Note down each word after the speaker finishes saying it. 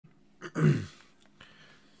Why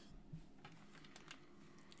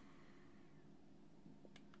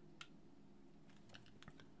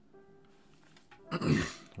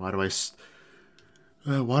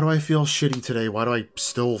do I feel shitty today? Why do I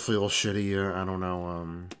still feel shitty? I don't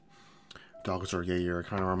know. Dogs are gay. It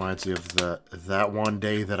kind of reminds me of that one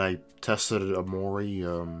day that I tested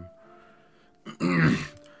Omori.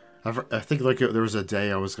 I think like there was a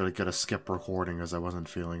day I was gonna skip recording because I wasn't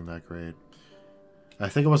feeling that great. I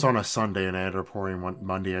think it was on a Sunday and I had recording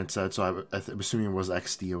Monday instead, so I'm assuming it was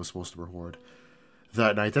XD I was supposed to record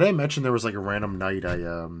that night. Did I mention there was like a random night I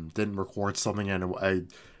didn't record something and I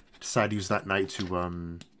decided to use that night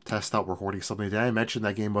to test out recording something? Did I mention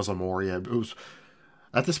that game was Omori? It was,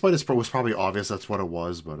 at this point it was probably obvious that's what it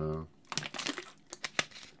was, but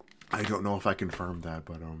I don't know if I confirmed that,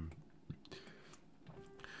 but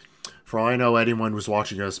for all I know, anyone who's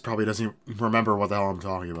watching us probably doesn't remember what the hell I'm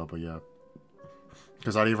talking about, but yeah.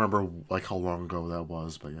 Because I don't even remember, like, how long ago that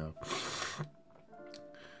was, but yeah.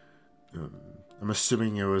 I'm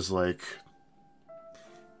assuming it was, like,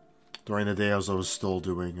 during the day I was still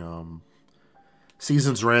doing,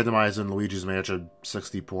 seasons randomized in Luigi's Mansion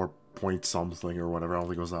 64 point something or whatever. I don't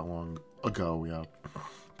think it was that long ago, yeah.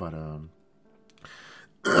 But,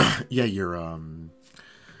 yeah,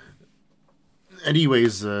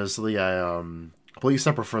 anyways, so yeah, completely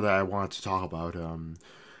separate for that I wanted to talk about,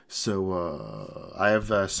 so, I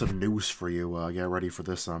have some news for you. Get ready for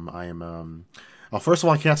this. I am, well, first of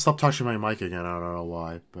all, I can't stop touching my mic again. I don't know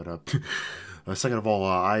why, but, second of all,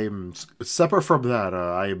 I'm separate from that.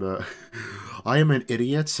 I am an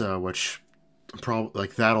idiot, which probably,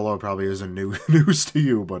 like, that alone probably isn't news to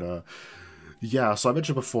you, but, yeah, so I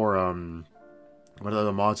mentioned before, one of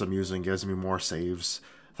the mods I'm using gives me more saves.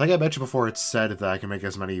 I think I mentioned before it said that I can make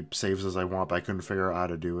as many saves as I want, but I couldn't figure out how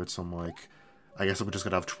to do it, so I'm like, I guess I'm just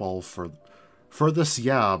gonna have 12 for this,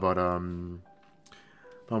 yeah, but I'm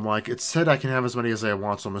like, it said I can have as many as I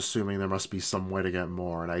want, so I'm assuming there must be some way to get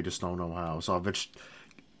more, and I just don't know how. So I've been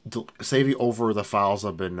saving over the files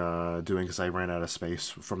I've been doing because I ran out of space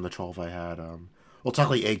from the 12 I had. Well,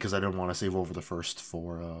 technically 8 because I didn't want to save over the first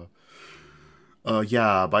 4.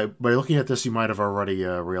 Yeah, by looking at this, you might have already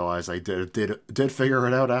realized I did figure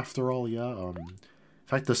it out after all, yeah. In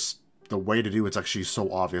fact, the way to do it's actually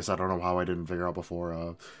so obvious. I don't know how I didn't figure out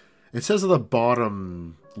before. It says at the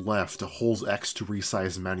bottom left, hold X to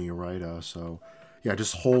resize menu, right? So yeah,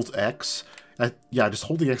 just hold X. Yeah, just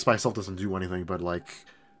holding X by itself doesn't do anything, but like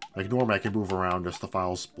normally I can move around just the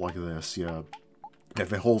files like this. Yeah,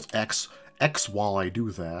 if I hold X while I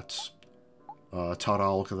do that,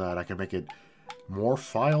 ta-da! Look at that. I can make it more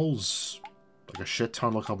files, like a shit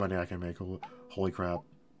ton. Look how many I can make. Holy crap,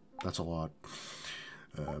 that's a lot.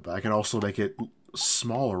 But I can also make it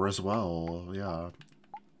smaller as well, yeah.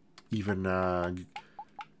 Even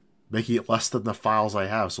making it less than the files I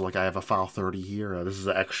have. So, like, I have a file 30 here. This is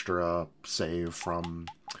an extra save from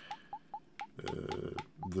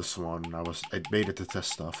this one. I made it to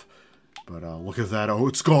test stuff. But look at that. Oh,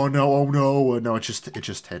 it's gone now. Oh no. No, it's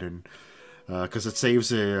just hidden. Because it saves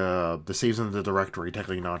the saves in the directory,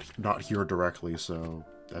 technically not here directly. So,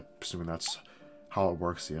 I'm assuming that's how it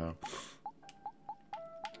works, yeah.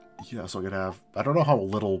 Yeah, so I could have, I don't know how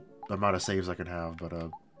little amount of saves I can have, but,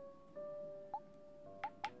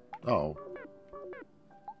 oh.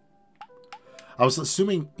 I was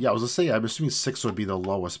assuming, yeah, I was gonna say, I'm assuming 6 would be the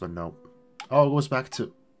lowest, but no. Oh, it goes back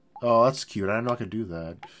to, oh, that's cute, I didn't know I could do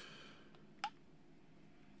that.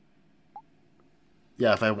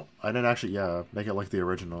 Yeah, if I didn't actually, yeah, make it like the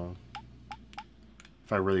original.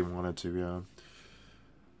 If I really wanted to, yeah.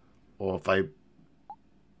 Or if I,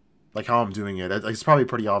 like how I'm doing it. It's probably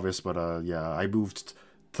pretty obvious, but yeah, I moved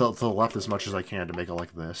to the left as much as I can to make it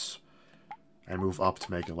like this. I move up to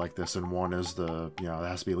make it like this, and one is the, you know, it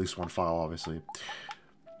has to be at least one file, obviously.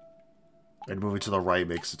 And moving to the right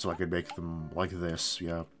makes it so I can make them like this,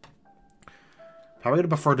 yeah. Probably gonna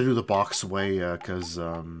prefer to do the box way, because,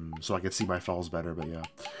 so I can see my files better, but yeah.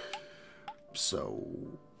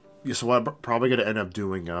 So, yeah, so what I'm probably gonna end up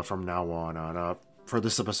doing, from now on, for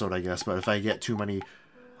this episode, I guess, but if I get too many...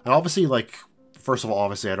 And obviously, like, first of all,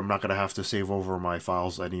 obviously, I'm not going to have to save over my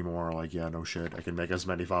files anymore. Like, yeah, no shit. I can make as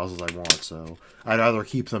many files as I want, so I'd rather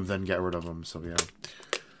keep them than get rid of them, so yeah.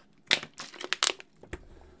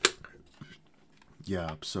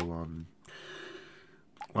 Yeah, so,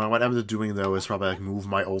 what I end up doing, though, is probably, like, move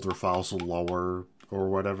my older files lower or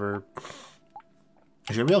whatever.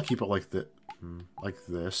 Actually, maybe I'll keep it like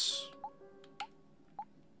this.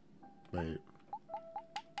 Wait.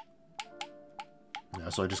 Yeah,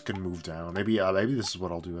 so I just can move down. Maybe this is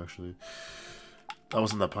what I'll do, actually. That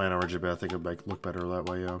wasn't the plan originally, but I think it might look better that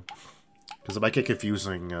way, yeah. Because it might get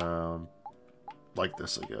confusing like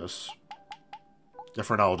this, I guess. Yeah,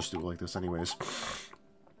 for now, I'll just do it like this anyways.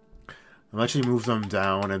 I'll actually move them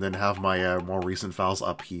down and then have my more recent files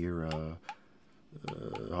up here.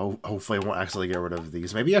 Hopefully I won't accidentally get rid of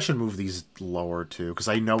these. Maybe I should move these lower too, because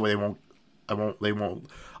I know they won't. I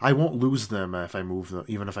won't lose them if I move them,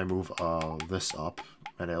 even if I move this up,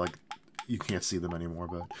 and you can't see them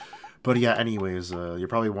anymore. But yeah. Anyways, you're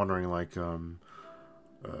probably wondering like,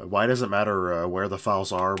 why does it matter where the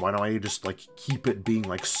files are? Why don't I just like keep it being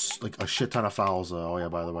like a shit ton of files? Oh yeah,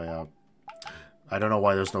 by the way, I don't know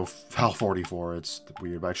why there's no file 44. It's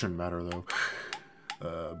weird, but it shouldn't matter though.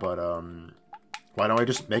 Why don't I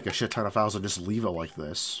just make a shit ton of files and just leave it like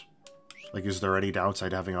this? Like, is there any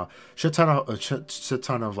downside to having a shit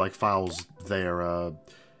ton of like files there?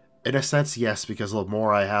 In a sense, yes, because the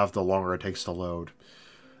more I have, the longer it takes to load.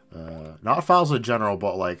 Not files in general,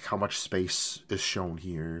 but like how much space is shown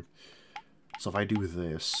here. So if I do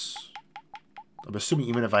this, I'm assuming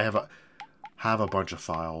even if I have a bunch of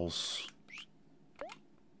files,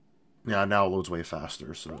 yeah, now it loads way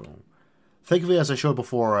faster. So thankfully, as I showed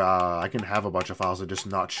before, I can have a bunch of files and just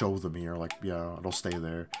not show them here. Like, yeah, it'll stay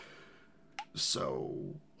there. So,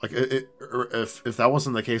 like, if that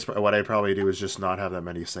wasn't the case, what I'd probably do is just not have that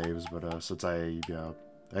many saves. But since I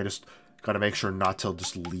just gotta make sure not to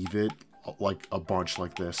just leave it like a bunch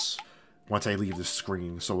like this once I leave the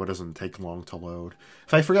screen, so it doesn't take long to load.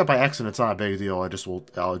 If I forget by accident, it's not a big deal.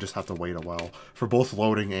 I'll just have to wait a while for both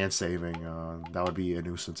loading and saving. That would be a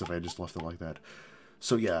nuisance if I just left it like that.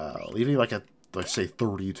 So yeah, leaving like at, let's say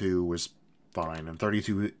 32 is fine, and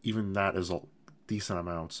 32, even that is a decent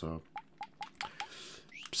amount.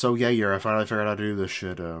 So yeah, I finally figured out how to do this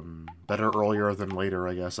shit. Better earlier than later,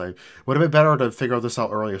 I guess. I would have been better to figure this out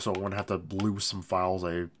earlier, so I wouldn't have to lose some files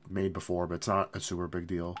I made before. But it's not a super big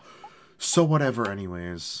deal. So whatever.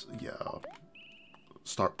 Anyways, yeah.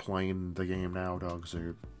 Start playing the game now, dogs.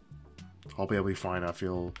 I'll be able to be fine. I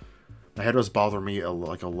feel my head was bothering me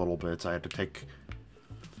like a little bit. I had to take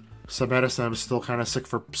some medicine. I'm still kind of sick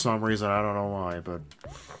for some reason. I don't know why, but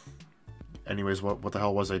anyways, what the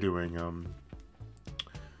hell was I doing?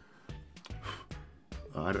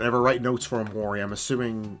 I never write notes for Omori. I'm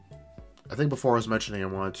assuming, I think before I was mentioning I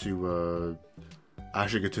wanted to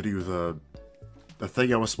actually get to do the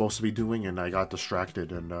thing I was supposed to be doing, and I got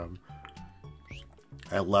distracted, and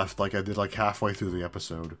I left like I did like halfway through the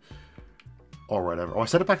episode or whatever. Oh, I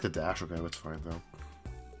set it back to Dash. Okay, that's fine though.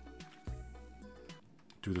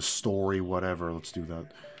 Do the story, whatever. Let's do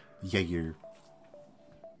that. Yeah.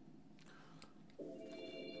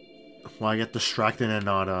 Well, I get distracted and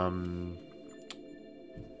not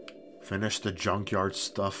finish the Junkyard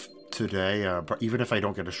stuff today. Even if I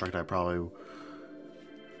don't get distracted, I probably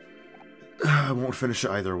won't finish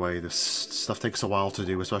it either way. This stuff takes a while to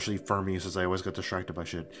do, especially for me, since I always get distracted by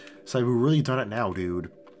shit. So I've really done it now,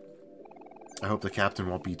 dude. I hope the captain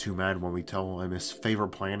won't be too mad when we tell him his favorite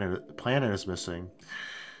planet is missing.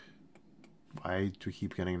 Why do we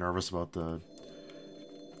keep getting nervous about the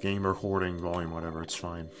game recording volume, whatever? It's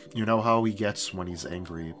fine. You know how he gets when he's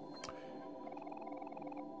angry.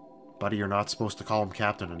 Buddy, you're not supposed to call him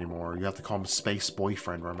Captain anymore. You have to call him Space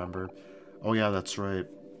Boyfriend, remember? Oh yeah, that's right.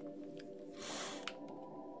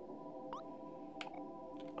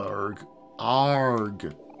 Arg.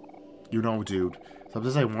 Arg! You know, dude.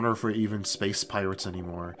 Sometimes I wonder if we're even space pirates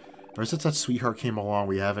anymore. Ever since that sweetheart came along,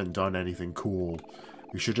 we haven't done anything cool.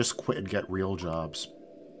 We should just quit and get real jobs.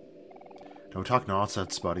 Don't talk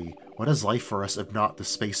nonsense, buddy. What is life for us if not the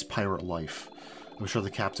space pirate life? I'm sure the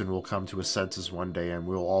captain will come to his senses one day and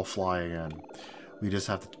we'll all fly again. We just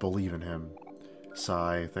have to believe in him.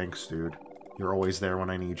 Sigh. Thanks, dude. You're always there when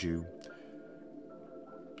I need you.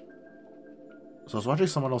 So I was watching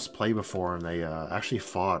someone else play before and they actually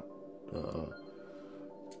fought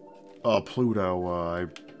Pluto.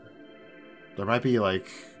 There might be like...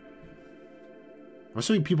 I'm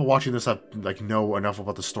assuming people watching this have, like, know enough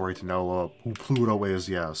about the story to know who Pluto is,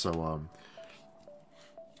 yeah, so,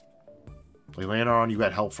 like, later on you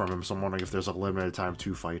got help from him, so I'm wondering if there's a limited time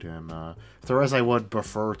to fight him. If there is, I would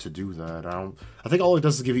prefer to do that. I think all it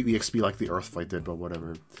does is give you EXP like the Earth fight did, but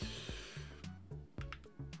whatever.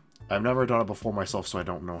 I've never done it before myself, so I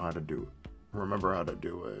don't know how to do it. Remember how to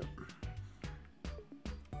do it.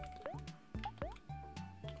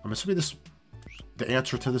 I'm assuming this... The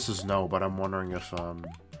answer to this is no, but I'm wondering if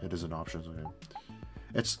it is an option. Okay.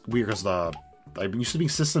 It's weird because I'm used to being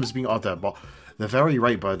systems being on the very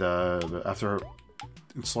right, but after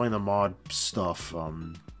installing the mod stuff,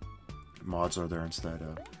 mods are there instead.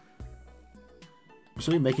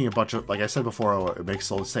 So making a bunch of, like I said before, it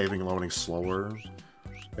makes saving and loading slower.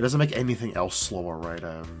 It doesn't make anything else slower, right?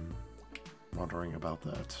 wondering about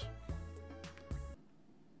that.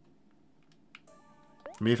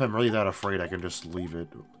 I mean, if I'm really that afraid, I can just leave it.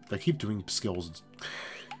 I keep doing skills.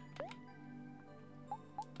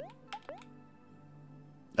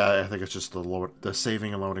 I think it's just the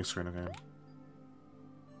saving and loading screen again.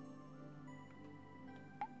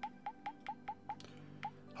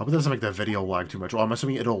 Hope it doesn't make that video lag too much. Well, I'm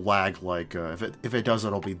assuming it'll lag, like, if it does,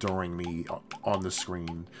 it'll be during me on the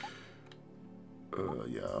screen.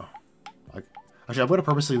 Yeah. Actually, I'm going to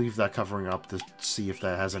purposely leave that covering up to see if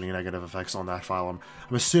that has any negative effects on that file.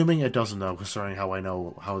 I'm assuming it doesn't, though, considering how I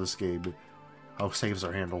know how this game, how saves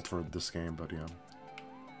are handled for this game, but yeah.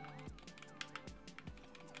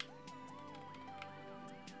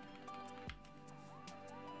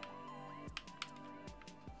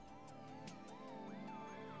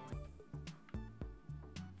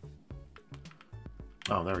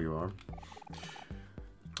 Oh, there you are.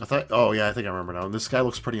 I thought... Oh, yeah, I think I remember now. This guy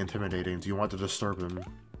looks pretty intimidating. Do you want to disturb him?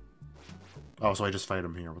 Oh, so I just fight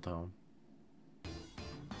him here. What the hell?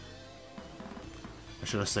 I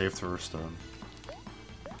should have saved first.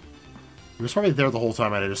 He was probably there the whole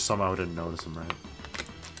time and I just somehow didn't notice him, right?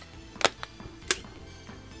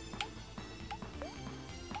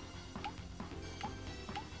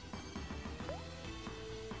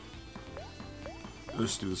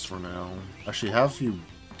 Let's do this for now. Actually, have you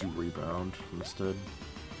do rebound instead.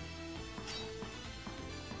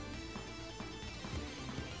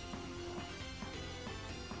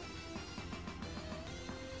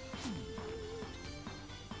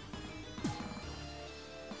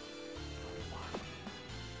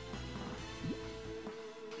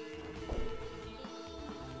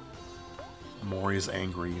 Omori is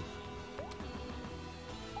angry.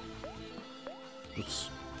 Oops.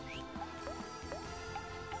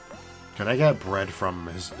 Can I get bread from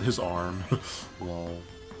his arm? Lol.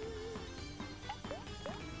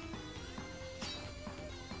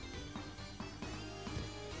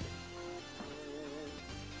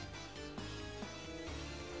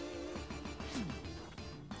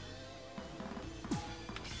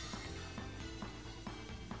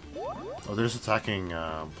 Oh, they're just attacking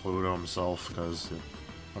Pluto himself because...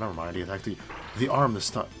 Oh, never mind, he attacked the arm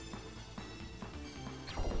this time.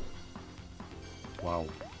 Wow.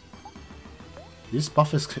 These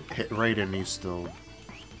buff is hit right and he's still...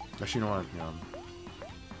 Actually, you know what? Yeah.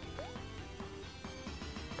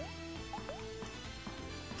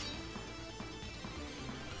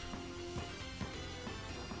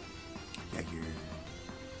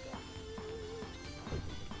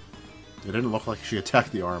 It didn't look like she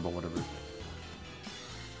attacked the arm, but whatever.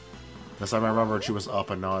 This time I remembered she was up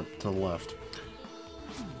and not to the left.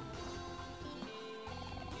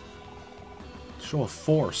 Show of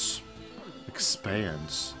force.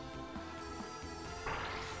 Expands.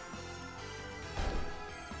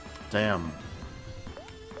 Damn.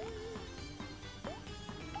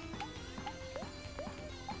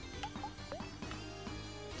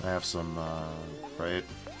 I have some, right?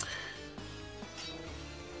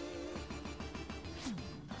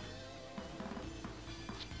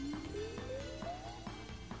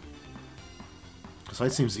 This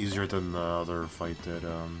fight seems easier than the other fight did,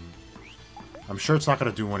 I'm sure it's not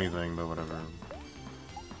gonna do anything, but whatever.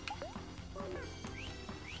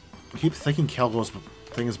 I keep thinking Kelgo's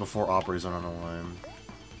thing is before Opry's, I don't know why.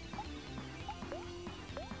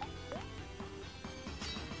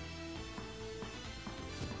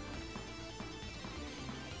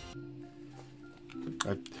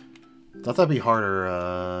 I thought that'd be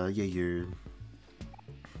harder, yeah.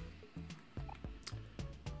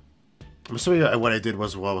 I'm assuming what I did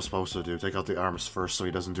was what I was supposed to do. Take out the arms first so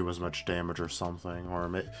he doesn't do as much damage or something. Or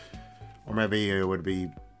maybe it would be...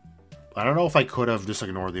 I don't know if I could have just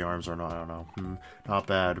ignored the arms or not. I don't know. Not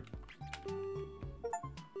bad.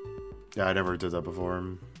 Yeah, I never did that before.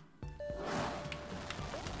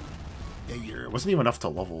 Yeah, it wasn't even enough to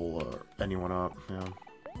level anyone up. Yeah,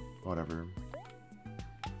 whatever.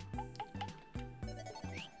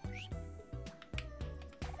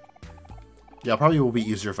 Yeah, probably will be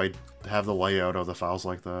easier if I have the layout of the files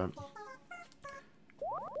like that.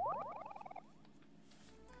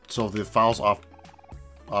 So the files off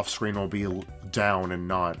screen will be down and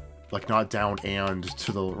not down and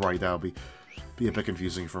to the right. That'll be a bit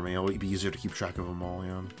confusing for me. It'll be easier to keep track of them all.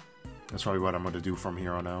 Yeah, that's probably what I'm going to do from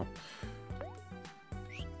here on out.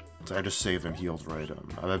 So I just saved and healed right.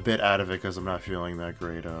 I'm a bit out of it because I'm not feeling that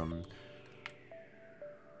great.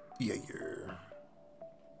 Yeah.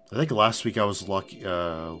 I think last week I was lucky,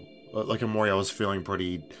 like Omori, I was feeling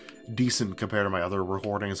pretty decent compared to my other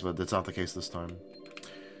recordings, but that's not the case this time.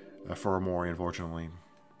 For Omori, unfortunately.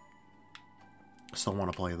 Still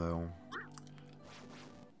want to play, though.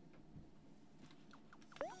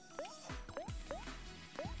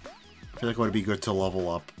 feel like it would be good to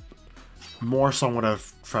level up. More so I'm gonna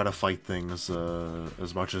try to fight things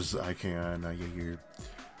as much as I can.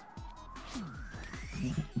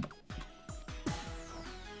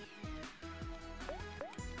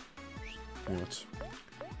 Yeah. This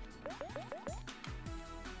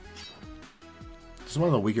is one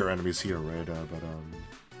of the weaker enemies here, right?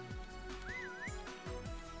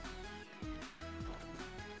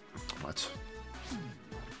 What?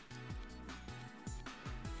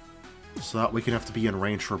 So that we can have to be in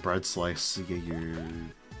range for bread slice. Yeah.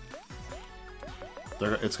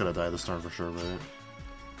 It's gonna die this turn for sure, right?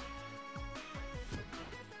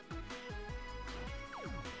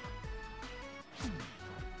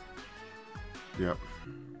 Yep.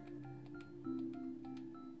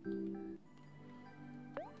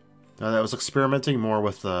 I was experimenting more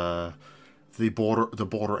with the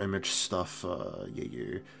border image stuff.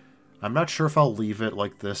 Yeah. I'm not sure if I'll leave it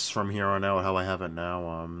like this from here on out, how I have it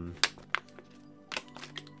now.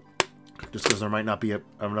 Just because there might not be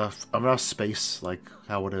enough space like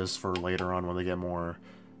how it is for later on when they get more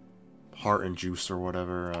heart and juice or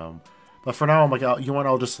whatever. But for now, I'm like, you know what?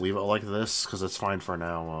 I'll just leave it like this because it's fine for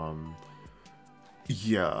now.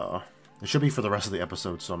 Yeah, it should be for the rest of the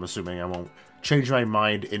episode, so I'm assuming I won't change my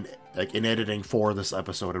mind in editing for this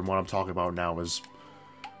episode, and what I'm talking about now is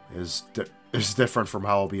different from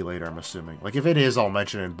how I'll be later, I'm assuming. Like, if it is, I'll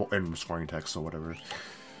mention it in screen text or whatever.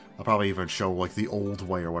 I'll probably even show, like, the old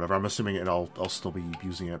way or whatever. I'm assuming I'll still be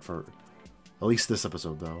using it for at least this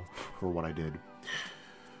episode, though, for what I did.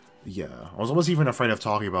 Yeah, I was almost even afraid of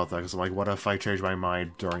talking about that, because I'm like, what if I change my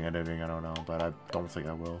mind during editing? I don't know, but I don't think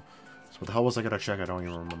I will. So what the hell was I gonna check? I don't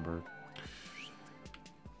even remember.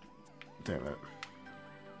 Damn it.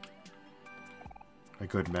 My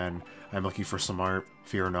good men, I'm looking for some art.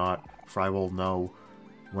 Fear not, for I will know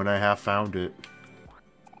when I have found it.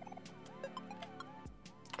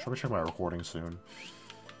 Try to check my recording soon.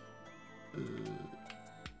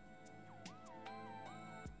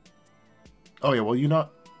 Oh yeah, well you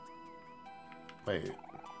not... Wait.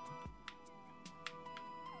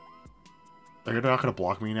 Are you not gonna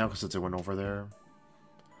block me now because it went over there?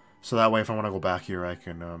 So that way if I want to go back here I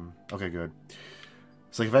can, okay, good.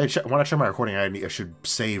 It's like if I want to check my recording, I should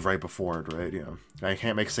save right before it, right? Yeah. I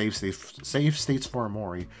can't make save states for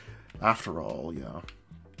Omori. After all, yeah.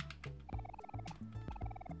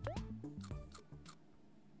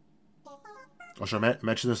 I should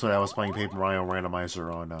mention this when I was playing Paper Mario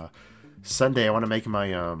Randomizer on Sunday. I want to make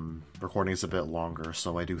my recordings a bit longer,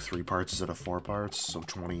 so I do 3 parts instead of 4 parts. So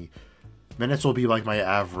 20 minutes will be like my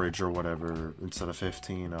average or whatever instead of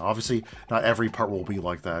 15. Obviously, not every part will be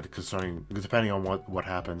like that, depending on what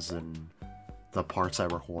happens in the parts I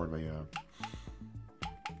record. But yeah.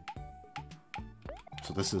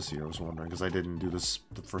 So this is here. I was wondering because I didn't do this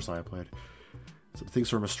the first time I played. So things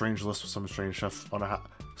from a strange list with some strange stuff on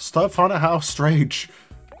a house strange.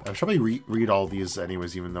 I should probably read all these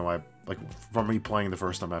anyways, even though from me playing the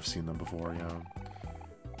first time I've seen them before, yeah.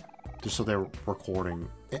 Just so they're recording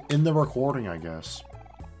in the recording, I guess.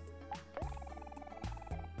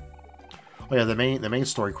 Oh yeah, the main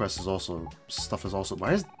story quest is also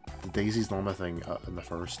why is the Daisy's Llama thing in the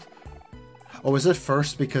first? Oh, is it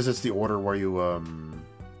first because it's the order where you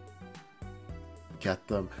get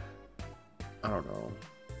them? I don't know.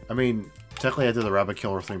 I mean, technically I did the rabbit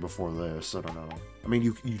killer thing before this. I don't know. I mean,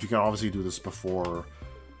 you can obviously do this before.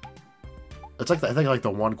 It's like I think like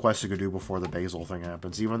the one quest you could do before the basil thing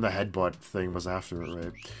happens. Even the headbutt thing was after it,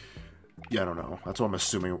 right? Yeah, I don't know. That's what I'm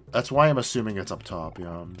assuming. That's why I'm assuming it's up top.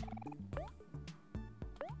 Yeah.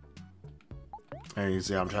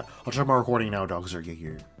 Anyways, yeah, I'll check my recording now. Dogs are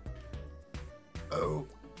here. Oh,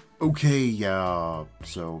 okay. Yeah.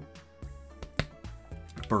 So,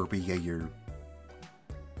 burpee. Yeah, you're.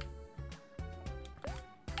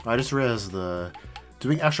 I just realized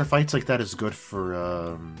doing extra fights like that is good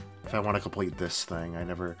for if I want to complete this thing.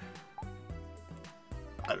 That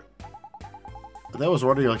was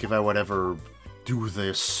wondering like if I would ever do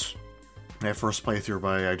this in my first playthrough,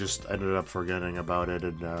 but I just ended up forgetting about it,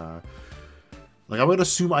 and like I would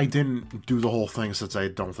assume I didn't do the whole thing since I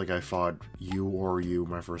don't think I fought you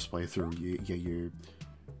my first playthrough. Yeah, you.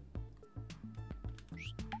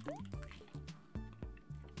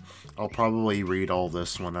 I'll probably read all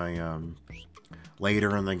this when I,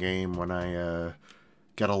 later in the game, when I,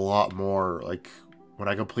 get a lot more, like, when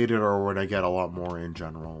I complete it or when I get a lot more in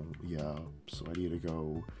general. Yeah, so I need to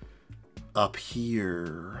go up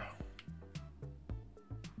here.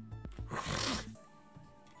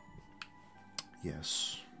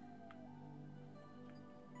 Yes.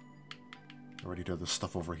 Already did this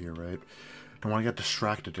stuff over here, right? Don't want to get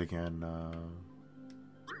distracted again,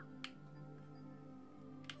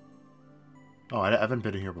 Oh, I haven't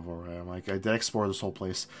been here before, right? I'm like, I did explore this whole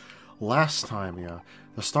place last time, yeah.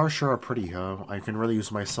 The stars sure are pretty, huh? I can really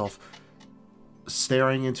use myself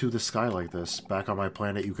staring into the sky like this. Back on my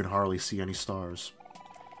planet, you can hardly see any stars.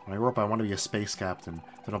 When I grow up, I want to be a space captain.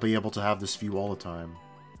 Then I'll be able to have this view all the time.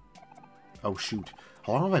 Oh, shoot.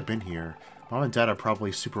 How long have I been here? Mom and Dad are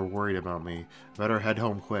probably super worried about me. Better head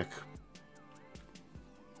home quick.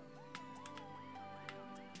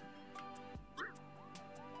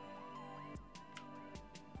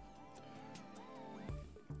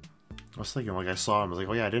 I was thinking, like, I saw him, I was like,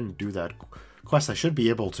 oh yeah, I didn't do that quest. I should be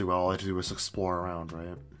able to, all I have to do is explore around,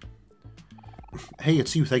 right? Hey,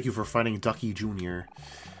 it's you. Thank you for finding Ducky Jr.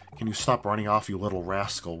 Can you stop running off, you little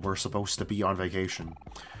rascal? We're supposed to be on vacation.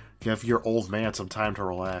 Give your old man some time to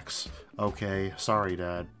relax. Okay, sorry,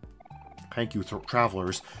 Dad. Thank you,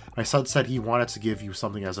 travelers. My son said he wanted to give you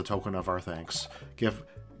something as a token of our thanks. Give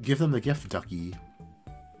them the gift, Ducky.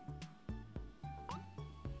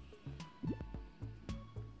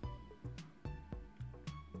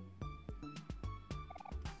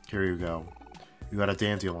 Here you go. You got a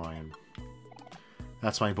dandelion.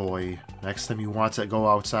 That's my boy. Next time you want to go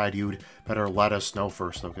outside, you'd better let us know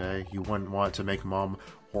first, okay? You wouldn't want to make Mom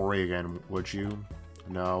worry again, would you?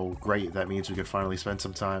 No. Great, that means we can finally spend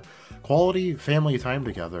some time. Quality family time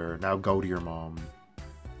together. Now go to your mom.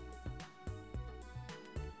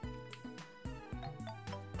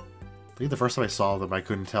 I think the first time I saw them, I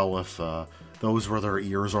couldn't tell if those were their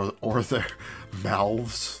ears or their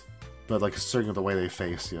mouths. But, like, considering the way they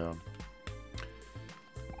face, yeah.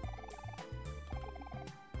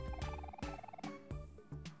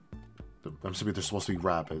 I'm assuming they're supposed to be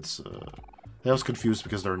rabbits. I was confused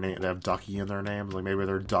because they have Ducky in their names. Like, maybe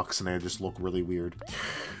they're ducks and they just look really weird.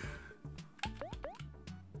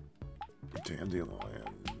 Dandelion.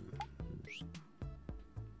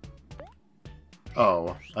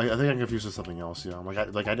 Oh, I think I'm confused with something else, yeah. I'm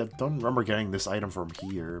like, I don't remember getting this item from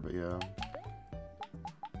here, but yeah.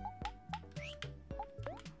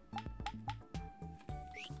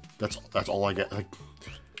 That's all I get. Like,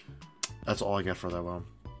 that's all I get for that one.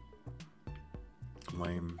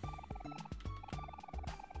 Lame.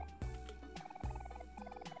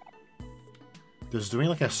 Does doing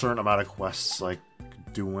like a certain amount of quests like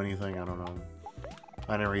do anything? I don't know.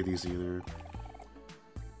 I didn't read these either.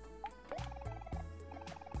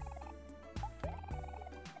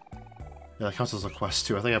 Yeah, that counts as a quest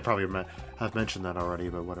too. I think I probably have mentioned that already,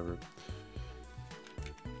 but whatever.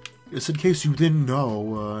 Just in case you didn't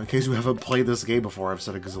know, in case you haven't played this game before, I've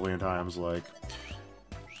said it a gazillion times, like,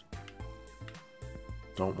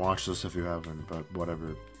 don't watch this if you haven't, but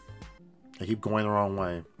whatever. I keep going the wrong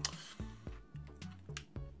way.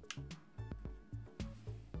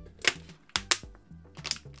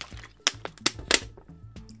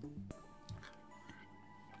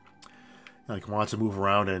 Like, want to move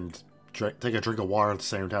around and take a drink of water at the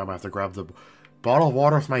same time. I have to grab the bottle of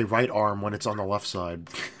water with my right arm when it's on the left side.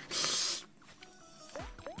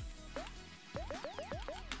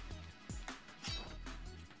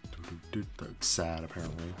 That's sad,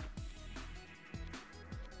 apparently.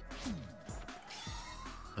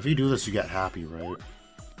 If you do this, you get happy, right?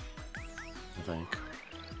 I think.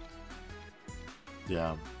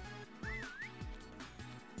 Yeah.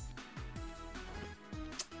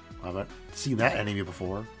 I haven't seen that enemy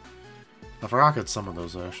before. I forgot I could summon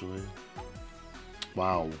those, actually.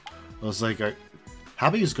 Wow. I was like,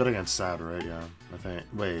 Happy is good against Sad, right? Yeah, I think.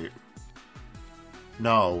 Wait.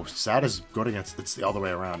 No, Sad is good against... It's the other way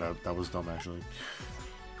around. That was dumb, actually.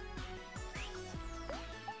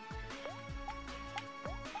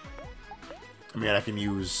 I mean, I can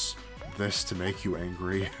use this to make you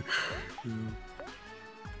angry.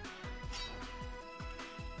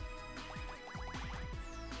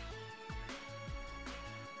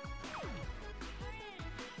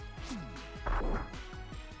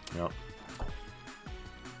 Yep.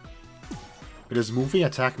 Does moving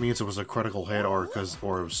attack means it was a critical hit or it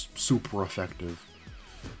was super effective?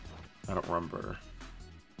 I don't remember.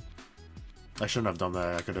 I shouldn't have done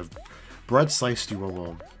that. I could have bread sliced you a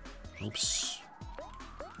little. Oops.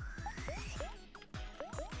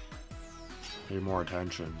 Pay more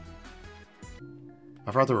attention.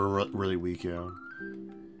 I thought they were really weak, yeah.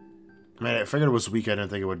 I mean, I figured it was weak. I didn't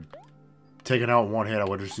think it would take it out in one hit. I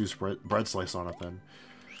would just use bread slice on it then.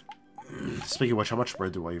 Speaking of which, how much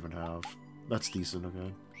bread do I even have? That's decent,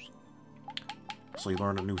 okay. So you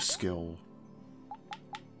learned a new skill.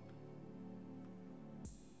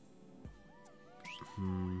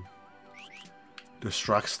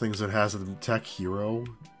 Distracts things that has a tech hero.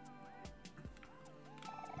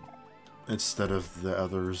 Instead of the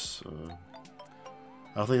others.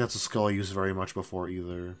 I don't think that's a skill I used very much before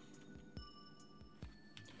either.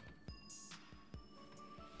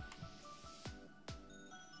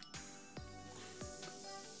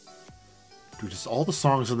 all the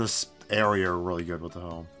songs in this area are really good. What the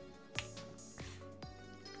hell?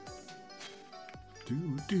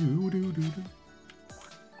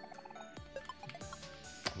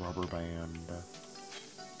 Rubber band.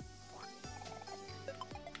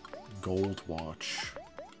 Gold watch.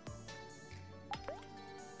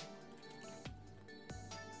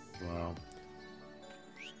 Wow.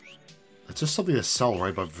 It's just something to sell,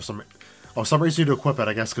 right? But for some reason you need to equip it,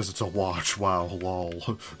 I guess because it's a watch. Wow,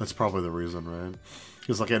 lol. That's probably the reason, right?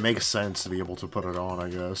 Because, like, it makes sense to be able to put it on, I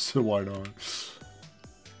guess. Why not?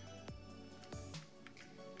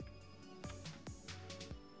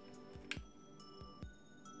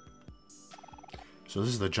 So this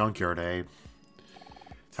is the junkyard, eh?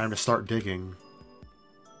 Time to start digging.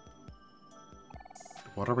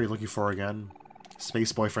 What are we looking for again?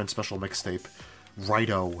 Space Boyfriend Special Mixtape.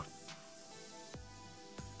 Rando.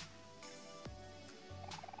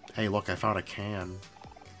 Hey, look, I found a can.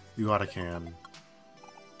 You got a can.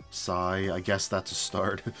 Sigh. I guess that's a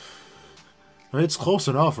start. I mean, it's close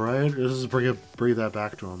enough, right? Just bring that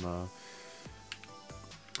back to him.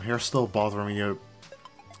 Hair's still bothering me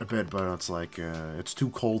a bit, but it's like, it's too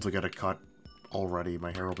cold to get a cut already.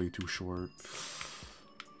 My hair will be too short.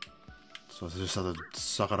 So I just have to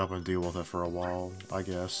suck it up and deal with it for a while, I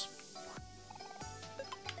guess.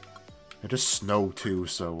 It just snowed too,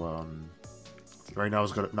 so, right now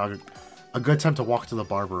is not a good time to walk to the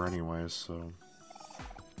barber anyways, so.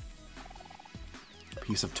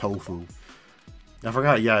 Piece of tofu. I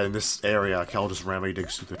forgot, yeah, in this area, Cal just randomly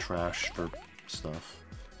digs through the trash for stuff.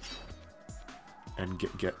 And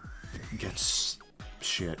gets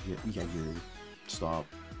shit. Yeah, you stop.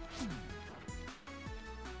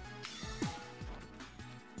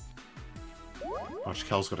 Watch,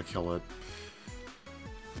 Kel's gonna kill it.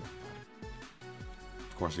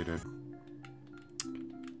 Of course he did.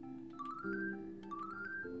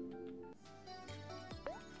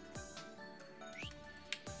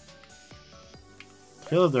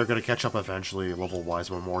 I feel like they're gonna catch up eventually, level-wise,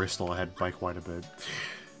 but Omori's still ahead by quite a bit.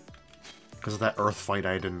 Because of that Earth fight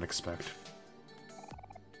I didn't expect.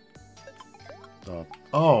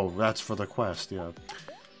 Oh, that's for the quest, yeah.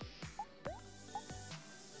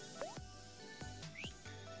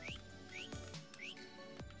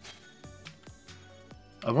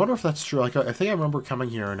 I wonder if that's true. Like, I think I remember coming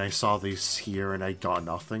here and I saw these here and I got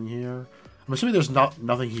nothing here. I'm assuming there's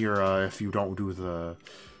nothing here if you don't do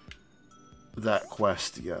that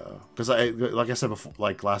quest, yeah. Because like I said before,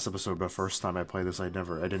 like last episode, the first time I played this, I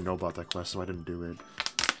didn't know about that quest, so I didn't do it.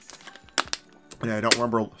 Yeah, I don't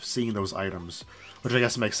remember seeing those items, which I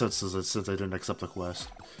guess makes sense since I didn't accept the quest.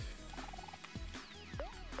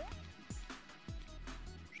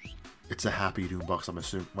 It's a happy Doombox, I'm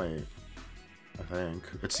assuming. Wait, I think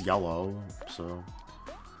it's yellow, so.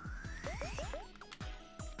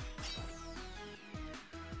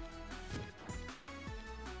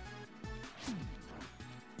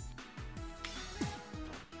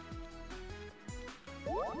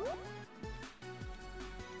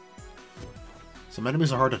 Some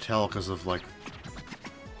enemies are hard to tell because of, like...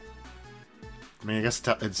 I mean, I guess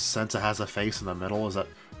since it has a face in the middle, is that...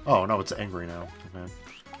 Oh, no, it's angry now. Okay.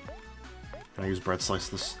 Can I use bread slice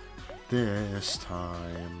this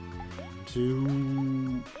time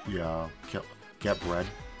to... Yeah, get bread.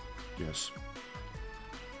 Yes.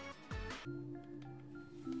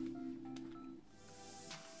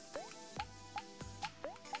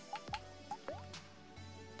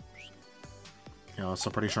 Yeah, so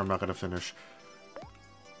I'm pretty sure I'm not going to finish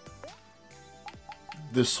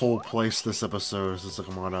this whole place this episode. It's like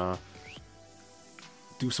I'm gonna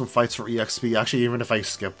do some fights for EXP. Actually, even if I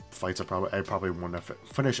skip fights, I probably wouldn't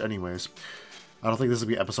finish anyways. I don't think this will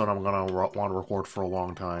be an episode I'm gonna want to record for a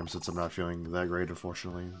long time since I'm not feeling that great,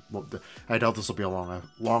 unfortunately. Well, I doubt this will be a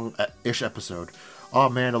long-ish episode. Oh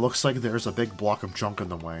man, it looks like there's a big block of junk in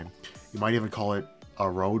the way. You might even call it a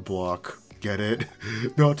roadblock. Get it?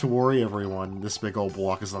 Not to worry, everyone. This big old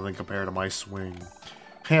block is nothing compared to my swing.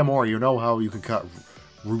 Hey, Omori, you know how you can cut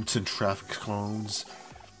routes and traffic cones?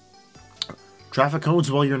 Traffic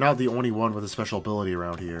cones? Well, you're not the only one with a special ability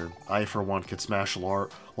around here. I, for one, can smash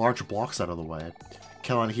large blocks out of the way.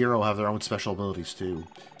 Kel and Hero have their own special abilities, too.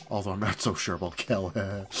 Although I'm not so sure about Kel.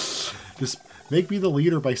 Just make me the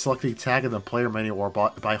leader by selecting tag in the player menu or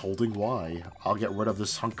by holding Y. I'll get rid of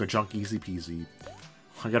this hunk of junk easy peasy.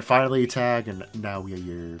 I can finally tag, and now we're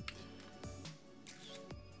here.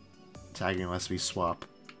 Tagging lets me swap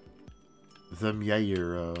them, yeah,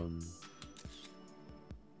 and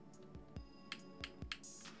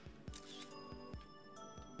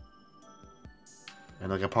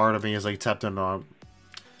like a part of me is like tapped in on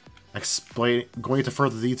going into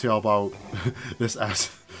further detail about this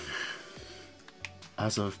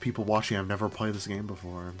As of people watching, I've never played this game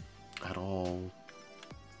before. At all.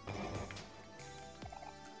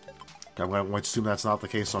 I'm going to assume that's not the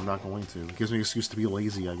case, so I'm not going to. It gives me an excuse to be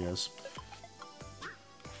lazy, I guess.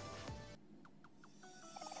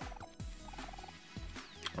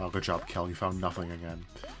 Oh, good job, Kel. You found nothing again.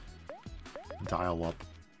 Dial-up.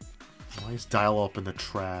 Why is dial-up in the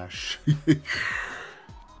trash?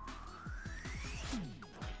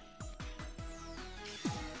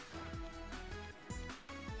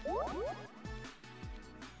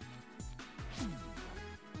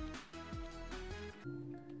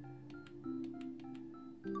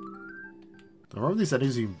 I remember these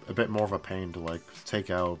enemies being a bit more of a pain to, like, take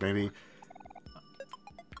out. Maybe...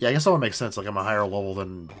 Yeah, I guess that would make sense. Like, I'm a higher level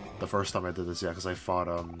than the first time I did this, yeah, because I fought,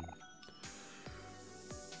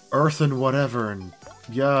 Earth and whatever, and...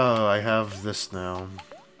 Yeah, I have this now.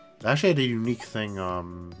 I actually had a unique thing,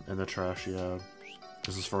 in the trash, yeah.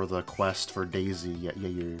 This is for the quest for Daisy, yeah.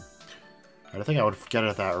 I don't think I would get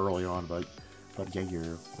it that early on, but yeah,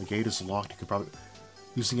 the gate is locked. You could probably...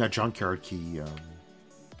 Using a Junkyard key,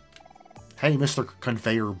 Hey, Mr.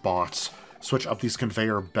 Conveyor Bots. Switch up these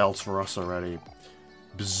conveyor belts for us already.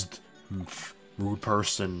 Bzzzt. Rude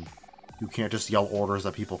person. You can't just yell orders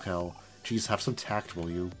at people, Kel. Jeez, have some tact, will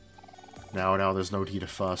you? Now, there's no need to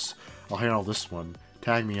fuss. I'll handle this one.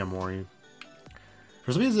 Tag me, Omori.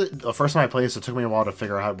 For some reason, the first time I played this, it took me a while to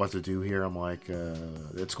figure out what to do here. I'm like,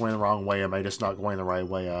 it's going the wrong way. Am I just not going the right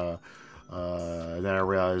way? Then I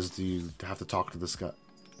realized you have to talk to this guy.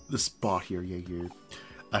 This bot here, yeah.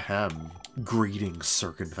 Ahem. Greetings,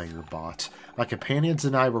 Sir Conveyor Bot. My companions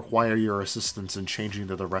and I require your assistance in changing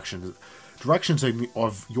the directions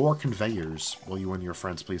of your conveyors. Will you and your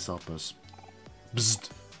friends please help us?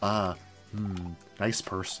 Bzzzt. Nice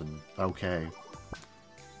person. Okay.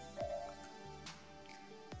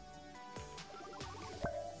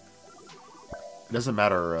 It doesn't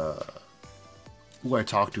matter, who I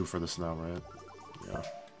talk to for this now, right? Yeah.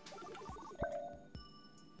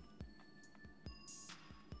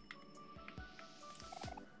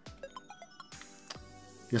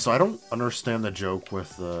 Yeah, so I don't understand the joke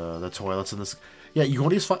with the toilets in this. Yeah, you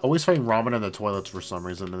always find ramen in the toilets for some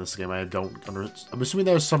reason in this game. I don't I'm assuming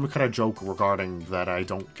there's some kind of joke regarding that. I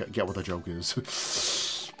don't get what the joke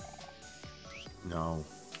is. No.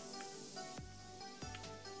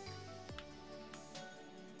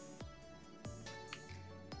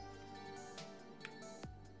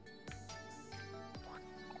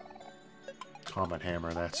 Combat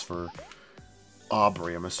hammer, that's for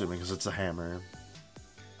Aubrey, I'm assuming, because it's a hammer.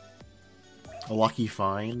 A lucky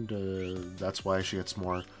find, that's why she gets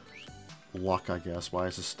more luck, I guess. Why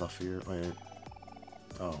is this stuff here? Wait.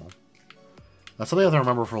 Oh. That's something I have to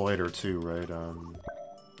remember for later, too, right?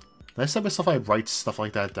 I said myself I'd write stuff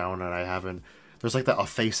like that down, and I haven't. There's like a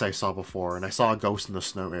face I saw before, and I saw a ghost in the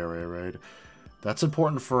snow area, right? That's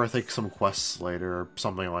important for, I think, some quests later, or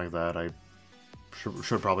something like that. I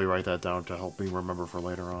should probably write that down to help me remember for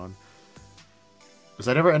later on. Because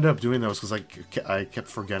I never ended up doing those, because I kept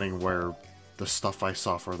forgetting where the stuff I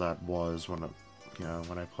saw for that was when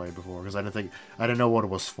I played before, because I didn't know what it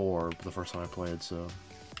was for the first time I played, so.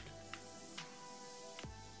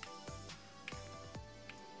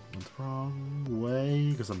 Went the wrong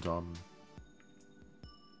way, because I'm dumb.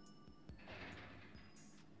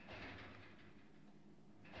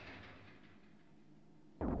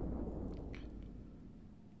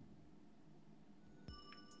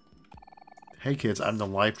 Hey kids, I'm the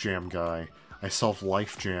Life Jam guy. I self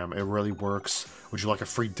Life Jam. It really works. Would you like a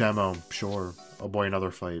free demo? Sure. Oh boy,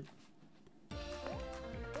 another fight.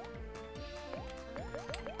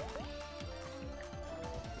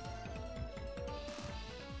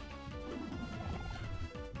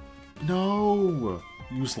 No!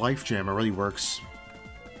 Use Life Jam. It really works.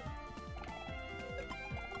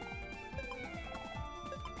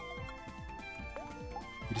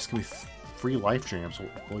 You just give me free Life Jams.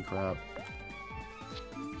 Holy crap.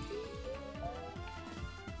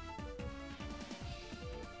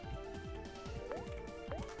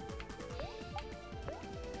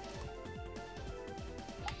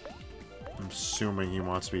 Assuming he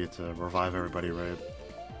wants me to revive everybody, right?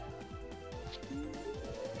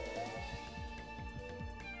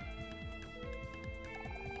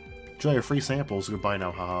 Enjoy your free samples. Goodbye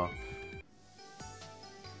now, haha.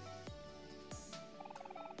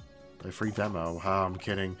 A free demo. Ha, I'm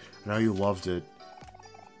kidding. I know you loved it.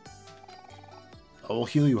 I will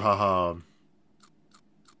heal you, haha.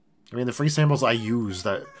 I mean, the free samples I used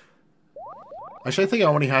that... Actually, I think I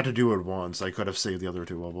only had to do it once. I could have saved the other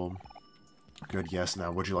two of them. Good, yes.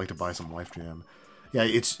 Now, would you like to buy some Life Jam? Yeah,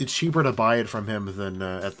 it's cheaper to buy it from him than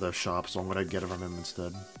at the shop, so I'm gonna get it from him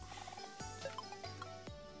instead.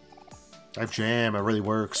 Life Jam, it really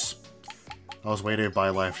works. I was waiting to buy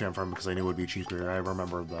Life Jam from him because I knew it would be cheaper. I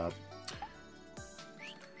remember that.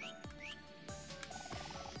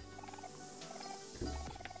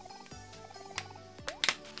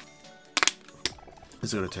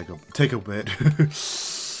 It's gonna take a bit.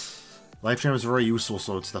 Life Jam is very useful,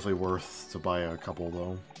 so it's definitely worth to buy a couple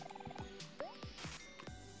though.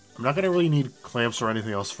 I'm not gonna really need clamps or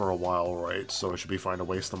anything else for a while, right? So it should be fine to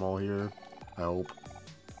waste them all here. I hope.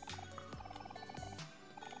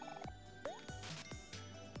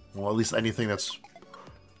 Well, at least anything that's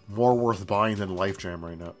more worth buying than Life Jam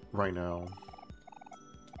right now.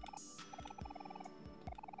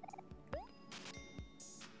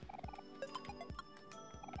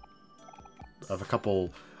 I have a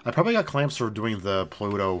couple. I probably got clamps for doing the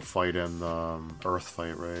Pluto fight and the Earth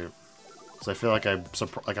fight, right? So I feel like I'm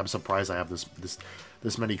surprised I have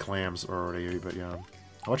this many clams already. But yeah,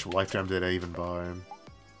 how much Life Jam did I even buy?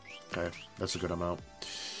 Okay, that's a good amount.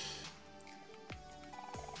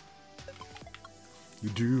 You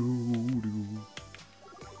do.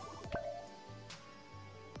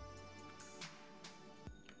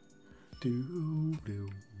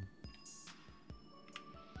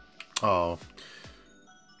 Oh.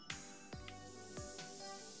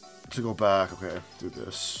 To go back, okay, do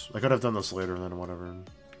this. I could have done this later, and then whatever.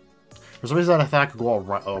 For some reason I thought I could go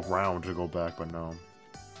around to go back, but no.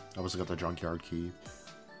 I was got the Junkyard key.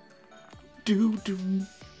 Do.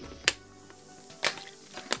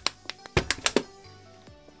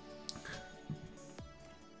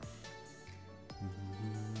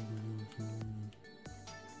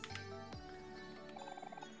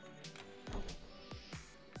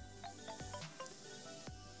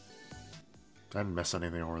 I didn't miss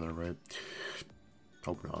anything over there, right?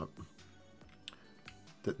 Hope not.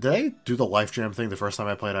 Did I do the Life Jam thing the first time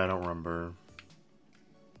I played? I don't remember.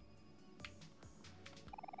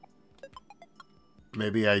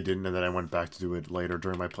 Maybe I didn't, and then I went back to do it later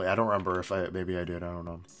during my play. I don't remember if maybe I did. I don't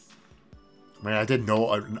know. I mean, I did know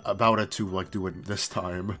about it to like do it this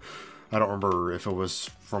time. I don't remember if it was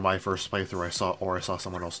from my first playthrough I saw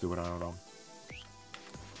someone else do it. I don't know.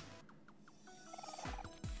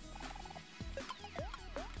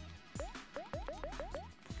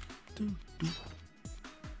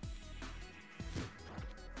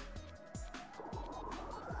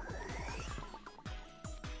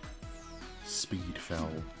 Speed fell.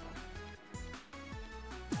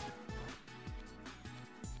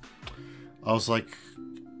 I was like,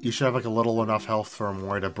 you should have like a little enough health for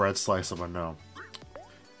Omori to bread slice him, but no.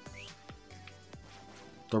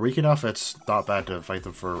 They're weak enough, it's not bad to fight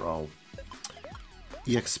them for, oh,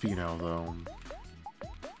 EXP now, though.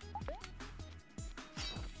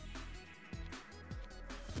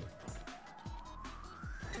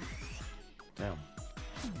 Damn.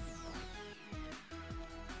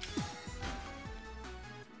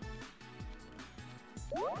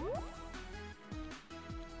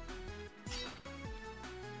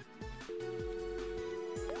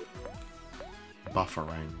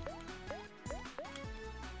 Buffering.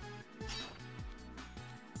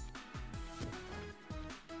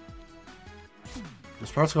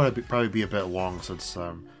 This part's going to probably be a bit long since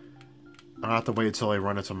I'll have to wait until I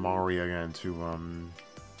run into Mari again to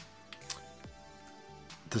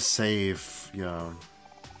save. Yeah,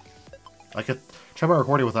 I could try my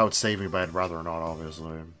recording without saving, but I'd rather not.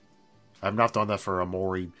 Obviously, I've not done that for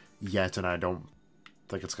Omori yet, and I don't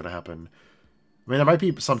think it's gonna happen. I mean, there might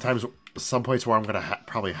be some points where I'm gonna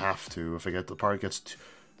probably have to if the part gets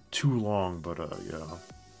too long. But yeah.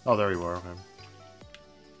 Oh, there you are. Okay.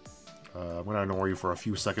 I'm gonna ignore you for a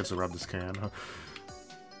few seconds to grab this can.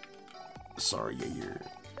 Sorry, yeah.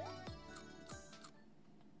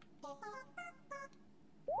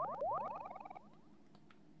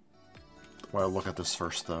 Well, look at this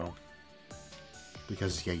first, though.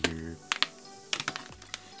 Because, yeah.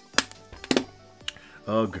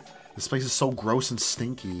 Ugh. This place is so gross and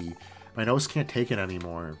stinky. My nose can't take it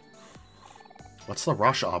anymore. What's the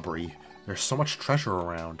rush, Aubrey? There's so much treasure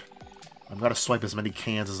around. I'm gonna swipe as many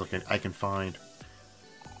cans as I can find.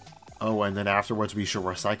 Oh, and then afterwards we should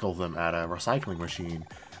recycle them at a recycling machine.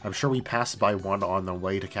 I'm sure we passed by one on the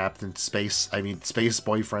way to Space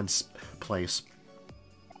Boyfriend's place.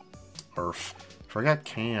 Earth. Forgot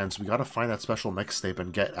cans. We gotta find that special mixtape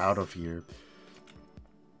and get out of here.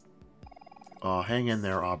 Hang in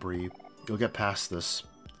there, Aubrey. You'll get past this.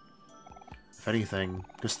 If anything,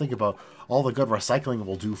 just think about all the good recycling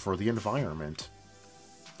will do for the environment.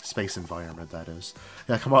 Space environment, that is.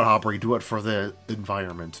 Yeah, come on, Aubrey, do it for the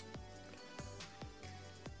environment.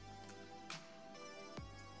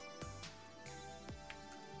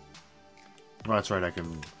 Oh, that's right, I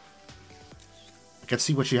can can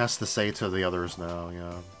see what she has to say to the others now,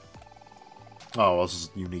 yeah. Oh, well, this is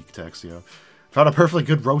unique text, yeah. Found a perfectly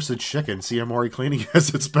good roasted chicken. See Omori cleaning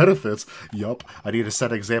has its benefits. Yup. I need to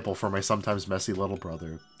set an example for my sometimes messy little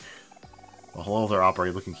brother. Well, hello there, Opera.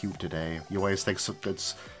 You're looking cute today. You always take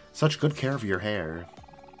such good care of your hair.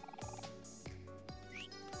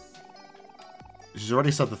 She's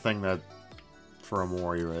already said the thing that... for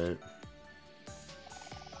Omori, right?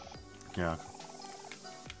 Yeah.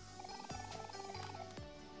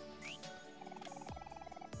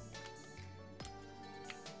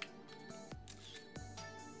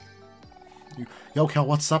 Yo, Kel,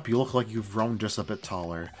 what's up? You look like you've grown just a bit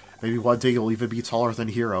taller. Maybe one day you'll even be taller than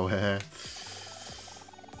Hero, heh.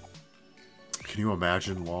 Can you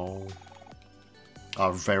imagine, lol?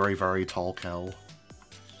 A very, very tall Kel.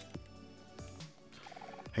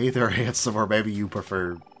 Hey there, handsome, or maybe you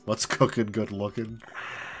prefer what's cooking good looking.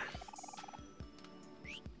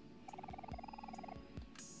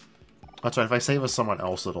 That's right, if I save as someone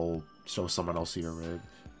else, it'll show someone else here, right?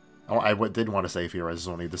 Oh, I did want to save here, as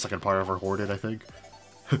only the second part of recorded, I think.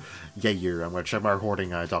 Yeah, I'm gonna check my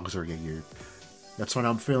recording, dogs are yeah. That's when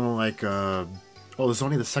I'm feeling like, oh, this is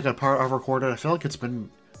only the second part I've recorded. I feel like it's been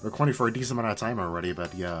recording for a decent amount of time already,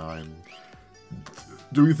 but yeah, I'm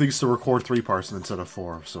doing things to record 3 parts instead of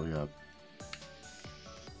 4, so yeah.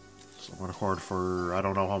 So I'm gonna record for, I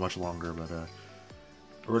don't know how much longer, but,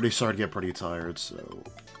 already started to get pretty tired, so,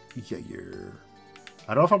 yeah.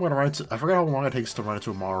 I don't know if I'm gonna run into, I forget how long it takes to run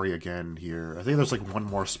into Omori again here. I think there's like one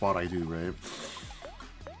more spot I do, right?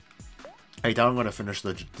 I doubt I'm gonna finish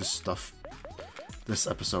this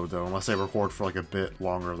episode though, unless I record for like a bit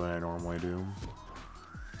longer than I normally do.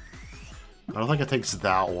 I don't think it takes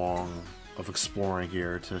that long of exploring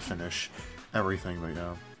here to finish everything, but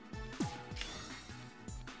yeah.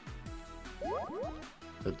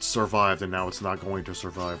 It survived and now it's not going to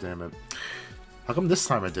survive, damn it. How come this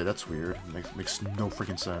time I did? That's weird. Makes no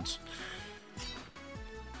freaking sense.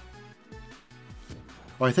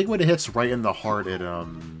 Well, I think when it hits right in the heart,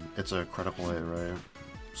 it's a critical hit, right?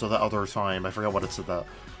 So that other time, I forgot what it said that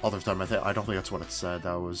other time. I don't think that's what it said.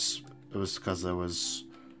 It was because it was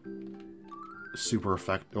super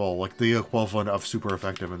effective. Well, like the equivalent of super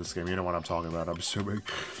effective in this game. You know what I'm talking about, I'm assuming.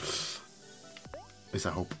 At least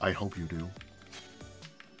I hope you do.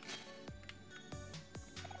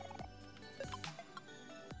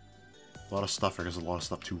 A lot of stuff here. There's a lot of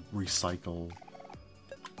stuff to recycle.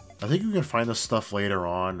 I think you can find this stuff later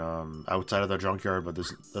on, outside of the junkyard, but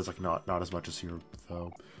there's like not as much as here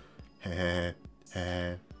though. Heh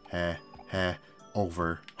heh heh heh.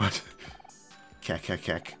 Over. What? Kek kek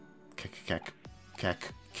kek kek kek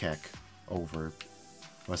kek kek. Over.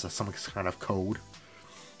 Was that some kind of code?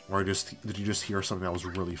 Or did you just hear something that was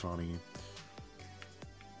really funny?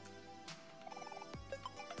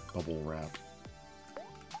 Bubble wrap.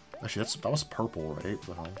 Actually, that was purple, right? What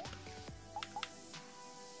the hell?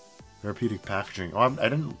 Therapeutic packaging. Oh,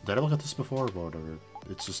 did I look at this before? Or whatever.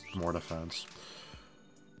 It's just more defense.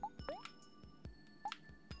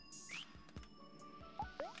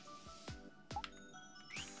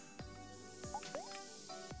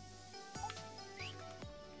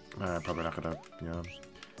 Probably not gonna, yeah.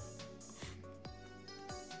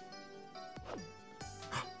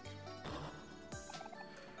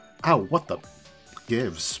 Ow, what the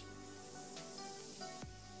gives?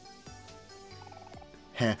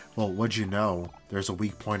 Heh, well, what'd you know? There's a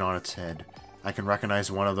weak point on its head. I can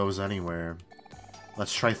recognize one of those anywhere.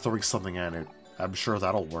 Let's try throwing something at it. I'm sure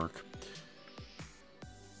that'll work.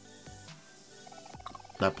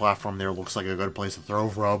 That platform there looks like a good place to throw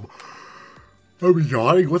from. I'm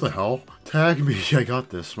yawning? What the hell? Tag me, I got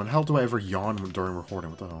this. When the hell do I ever yawn during recording?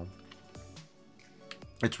 What the hell?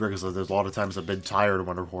 It's weird because there's a lot of times I've been tired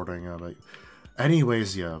when recording, but...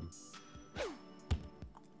 Anyways, yeah.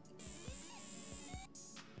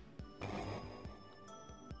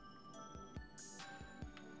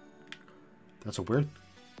 That's a weird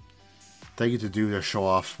thing to do to show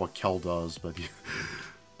off what Kel does, but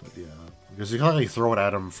yeah. Because you can't really throw it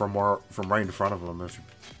at him from right in front of him if you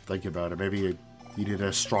think about it. Maybe you need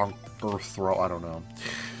a strong earth throw, I don't know.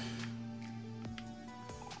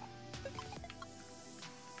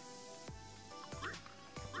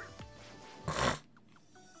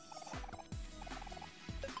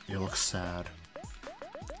 You look sad.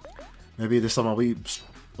 Maybe this time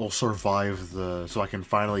will survive so I can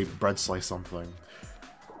finally bread slice something.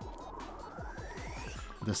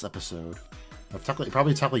 This episode. I've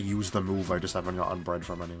probably used the move, I just haven't gotten bread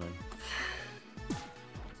from anything.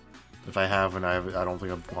 If I haven't, I don't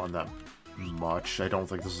think I've gotten that much. I don't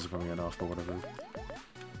think this is going to be enough, but whatever.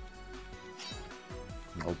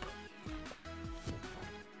 Nope.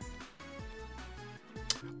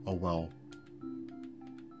 Oh well.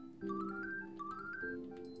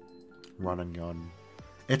 Run and gun.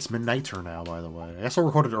 It's midnighter now, by the way. I guess I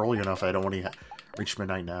recorded early enough I don't want to reach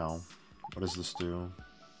midnight now. What does this do?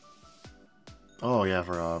 Oh yeah, I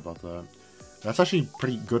forgot about that. That's actually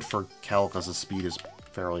pretty good for Kel because his speed is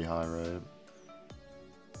fairly high, right?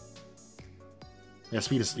 Yeah,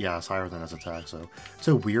 speed is, yeah, it's higher than his attack, so it's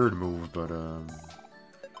a weird move, but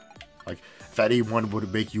like if anyone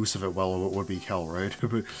would make use of it well, it would be Kel, right?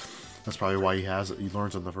 But that's probably why he has it. He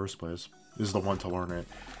learns in the first place. This is the one to learn it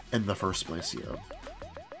in the first place, yeah.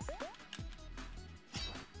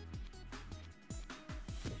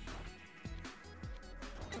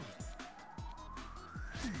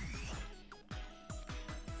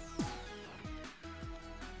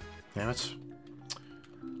 Damn it.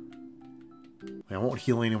 I won't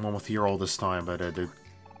heal anyone with Hero this time, but I'm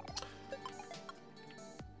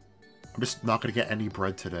just not gonna get any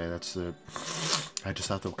bread today, that's it. I just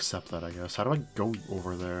have to accept that, I guess. How do I go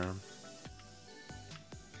over there?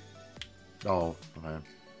 Oh, okay.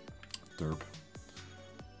 Derp.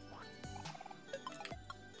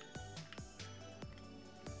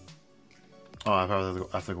 Oh, I probably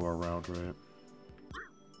have to go around, right?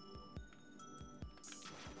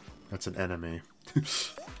 That's an enemy.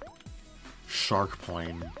 Shark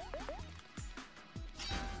plane.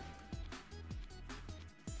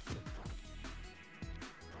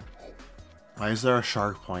 Why is there a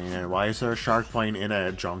shark plane in? Why is there a shark plane in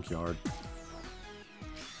a junkyard?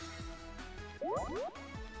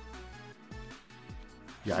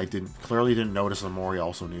 Yeah, I clearly didn't notice Omori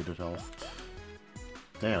also needed health.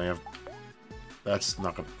 Damn, we have... That's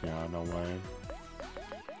not gonna... Yeah, no way.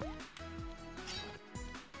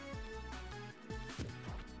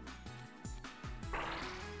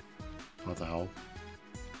 What the hell?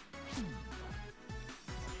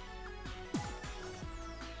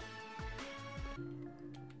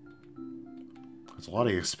 It's a lot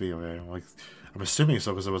of XP, okay? Like, I'm assuming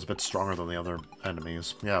so because it was a bit stronger than the other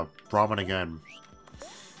enemies. Yeah, Brahmin again.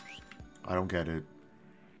 I don't get it.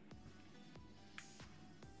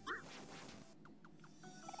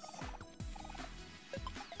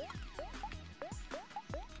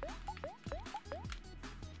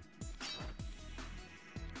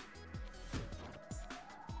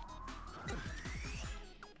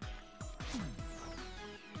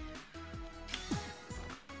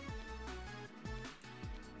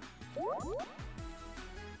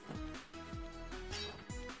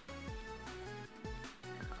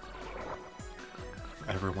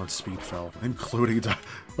 Everyone's speed fell, including...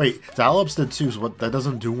 Wait, Dallops did too, so what? That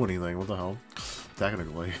doesn't do anything. What the hell?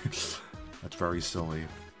 Technically. That's very silly.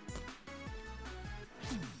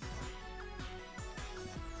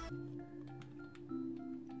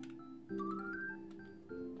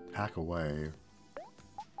 Hack away.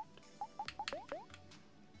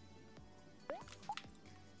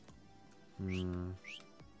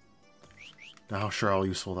 How sure how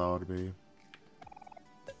useful that would be.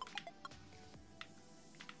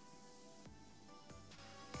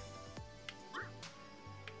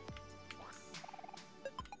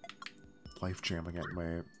 Life jamming at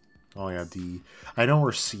my... Oh yeah, D. I know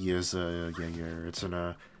where C is, yeah, it's in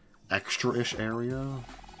a extra-ish area.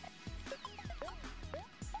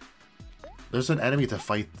 There's an enemy to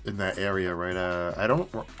fight in that area, right? I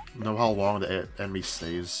don't know how long the enemy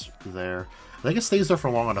stays there. I think it stays there for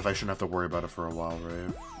long enough I shouldn't have to worry about it for a while,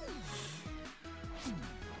 right?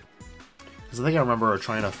 Because I think I remember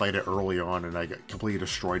trying to fight it early on and I got completely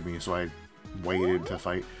destroyed me, so I waited to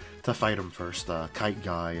fight him first. Kite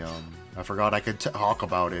guy, I forgot I could talk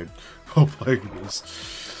about it. Oh my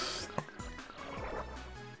goodness.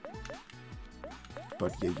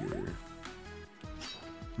 But yeah.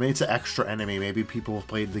 Maybe it's an extra enemy. Maybe people have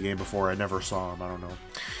played the game before. I never saw him. I don't know.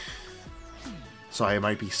 So I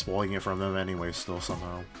might be spoiling it from them anyway still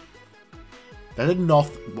somehow. That did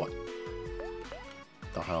nothing. What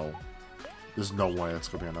the hell? There's no way that's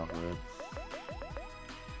gonna be enough of it.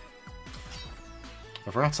 I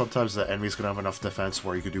forgot sometimes the enemy's gonna have enough defense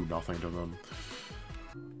where you could do nothing to them.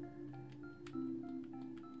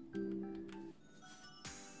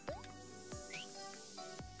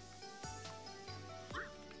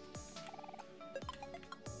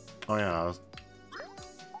 Oh yeah.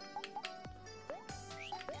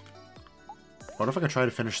 What if I could try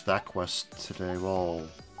to finish that quest today? Well,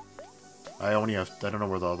 I don't know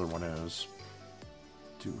where the other one is.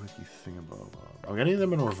 Do wiki thing about... I'm getting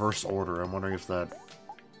them in reverse order. I'm wondering if that...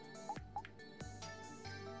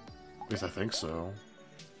 At least I think so.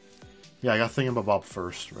 Yeah, I got Thingamabob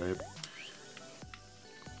first, right?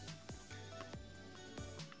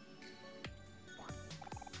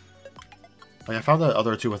 Like, I found the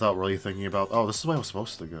other two without really thinking about, oh, this is where I'm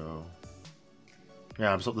supposed to go.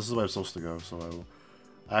 Yeah, this is where I'm supposed to go, so I'm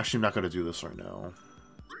actually not going to do this right now.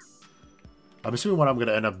 I'm assuming what I'm going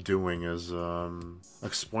to end up doing is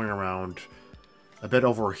exploring around a bit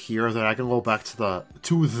over here, then I can go back to the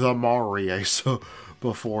Omori so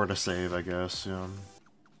before to save, I guess. Yeah.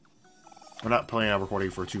 I'm not planning on recording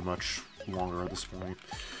for too much longer at this point.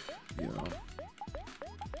 Yeah.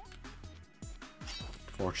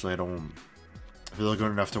 Fortunately, I don't feel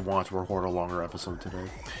good enough to want to record a longer episode today.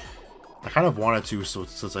 I kind of wanted to, so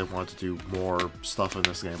since I wanted to do more stuff in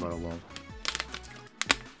this game, I don't know.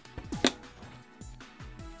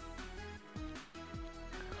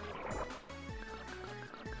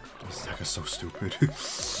 This deck is so stupid.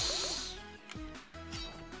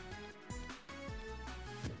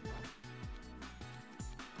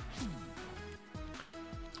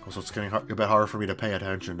 Also, it's getting a bit harder for me to pay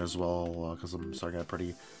attention as well, because I'm starting to get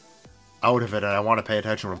pretty out of it, and I want to pay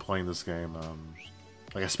attention when playing this game.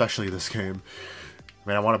 Like, especially this game. I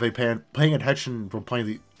mean, I want to be paying attention when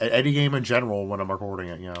playing any game in general when I'm recording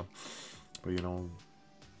it, you know. But, you know,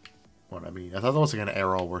 what I mean. I thought that was like an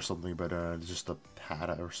arrow or something, but it's just a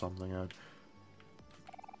pad or something.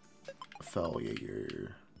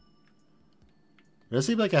 Failure. It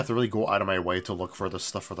doesn't seem like I have to really go out of my way to look for the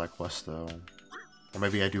stuff for that quest, though. Or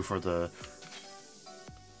maybe I do for the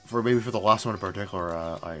last one in particular,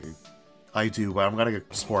 I do, but I'm gonna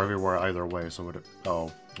explore everywhere either way, so would it, oh,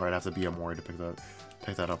 right, I have to be Omori to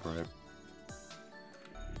pick that up, right?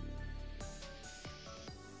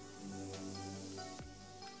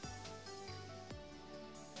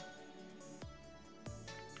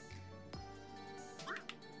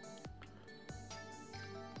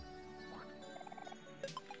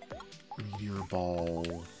 Meteor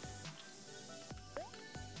ball.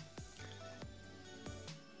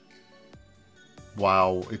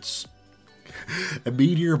 Wow, it's a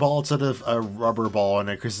meteor ball instead of a rubber ball, and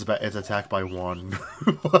it increases its attack by 1.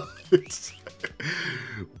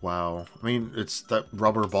 Wow. I mean, that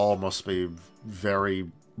rubber ball must be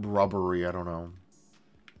very rubbery, I don't know.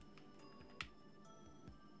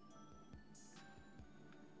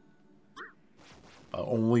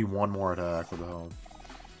 Only one more attack, what the hell?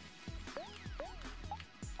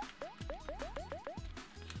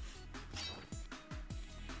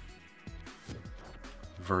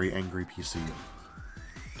 Very angry PC.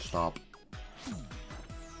 Stop.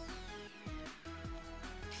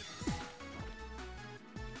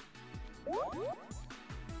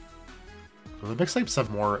 The mixtapes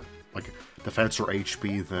have more, like, defense or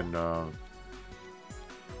HP than,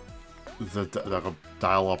 the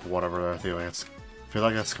dial-up whatever. I feel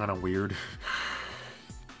like that's kind of weird.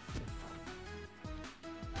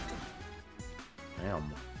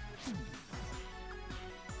 Damn.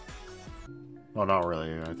 Oh, not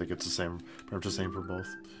really. I think it's the same. Pretty much the same for both.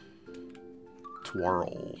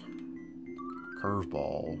 Twirl.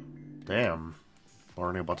 Curveball. Damn.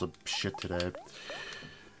 Learning a bunch of shit today.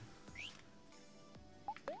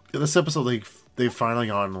 In this episode, they finally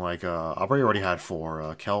gotten, like, Omori already had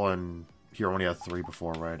 4. Kel and Hero only had 3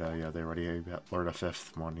 before, right? Yeah, they already learned a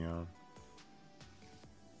 5th one, yeah.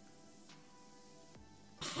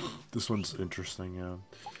 This one's interesting, yeah.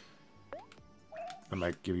 I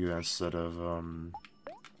might give you that instead of,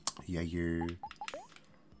 yeah, it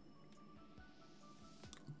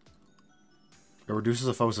reduces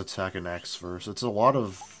a foe's attack and X first. It's a lot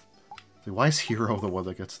of, why is Hero the one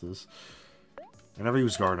that gets this? I never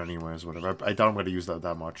use Guard anyways, whatever. I doubt I'm going to use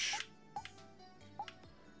that much.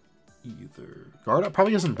 Either. Guard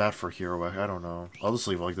probably isn't bad for Hero, I don't know. I'll just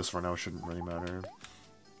leave it like this for now, it shouldn't really matter.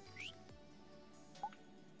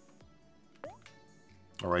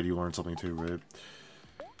 Alright, you learned something too, right?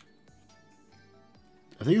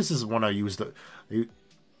 I think this is one I used. I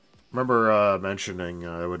remember mentioning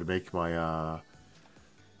I would make my.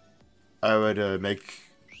 I would make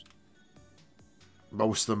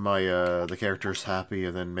most of my the characters happy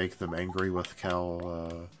and then make them angry with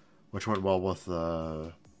Cal, which went well with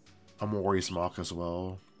Omori's mock as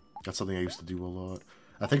well. That's something I used to do a lot.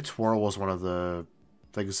 I think Twirl was one of the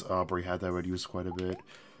things Omori had that I would use quite a bit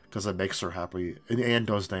because it makes her happy and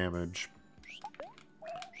does damage.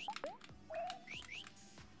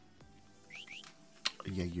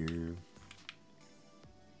 Yeah, you.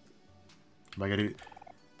 Am I gonna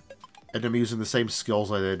end up using the same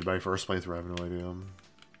skills I did in my first playthrough? I have no idea. I'm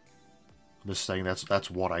just saying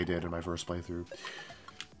that's what I did in my first playthrough.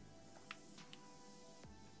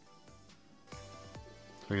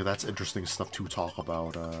 So yeah, that's interesting stuff to talk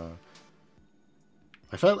about.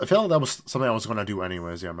 I felt like that was something I was gonna do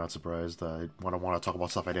anyways. Yeah, I'm not surprised. I want to talk about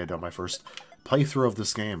stuff I did on my first playthrough of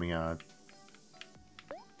this game. Yeah.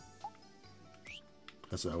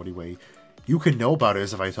 That's the only way you can know about it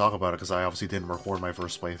is if I talk about it, because I obviously didn't record my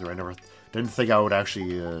first playthrough. Didn't think I would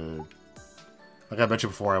actually, like I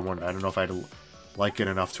mentioned before, I don't know if I'd like it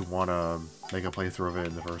enough to want to make a playthrough of it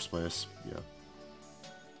in the first place. Yeah.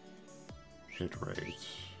 Hit rate.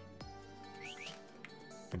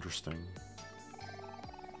 Interesting.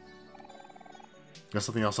 That's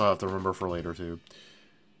something else I'll have to remember for later, too.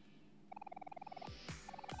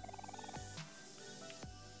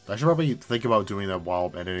 I should probably think about doing that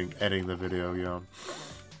while editing the video, yeah.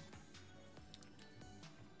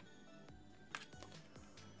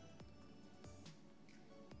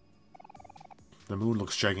 The moon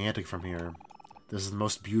looks gigantic from here. This is the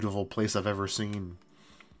most beautiful place I've ever seen.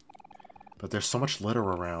 But there's so much litter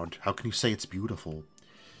around. How can you say it's beautiful?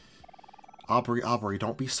 Aubrey,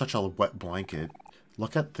 don't be such a wet blanket.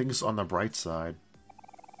 Look at things on the bright side.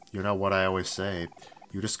 You know what I always say.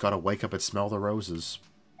 You just gotta wake up and smell the roses.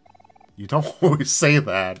 You don't always say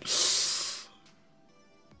that.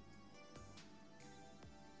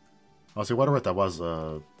 Honestly, I wonder what that was.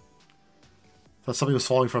 Thought something was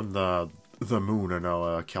falling from the moon, and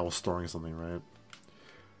now Cal was storing something, right?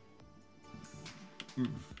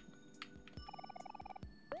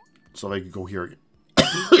 So if I could go here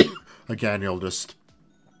again, you'll just,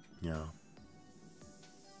 yeah.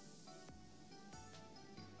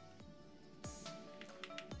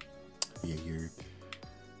 Yeah, here.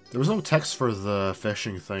 There was no text for the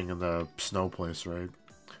fishing thing in the snow place, right?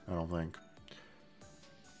 I don't think.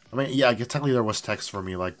 I mean, yeah, technically there was text for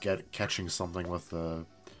me, like, catching something with the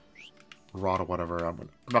rod or whatever. I'm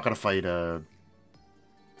not gonna fight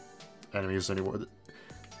enemies anymore.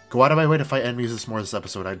 Go out of my way to fight enemies more this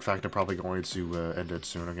episode. In fact, I'm probably going to end it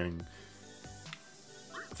soon. I'm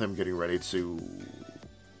getting ready to...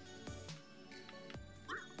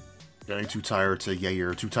 Getting too tired to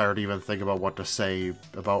yayer. Too tired to even think about what to say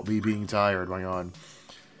about me being tired. My god.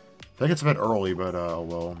 I think it's a bit early, but,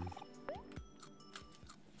 well...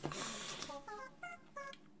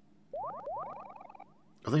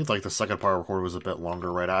 I think, like, the second part recorded was a bit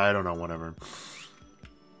longer, right? I don't know, whatever.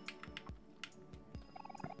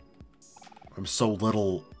 I'm so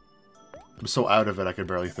out of it, I can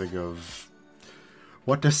barely think of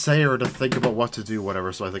what to say or to think about what to do,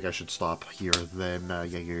 whatever, so I think I should stop here then,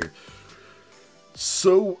 yeah.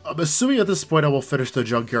 So, I'm assuming at this point I will finish the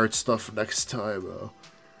Junkyard stuff next time.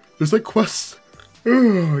 There's like quests.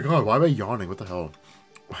 Oh my god, why am I yawning? What the hell?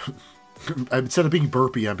 Instead of being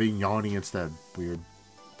burpy, I'm being yawny instead. Weird.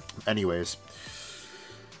 Anyways.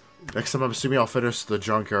 Next time I'm assuming I'll finish the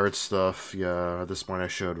Junkyard stuff. Yeah, at this point I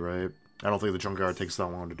should, right? I don't think the Junkyard takes that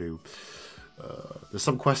long to do. There's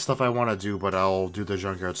some quest stuff I want to do, but I'll do the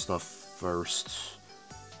Junkyard stuff first.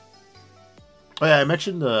 Oh yeah, I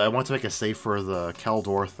mentioned I want to make a save for the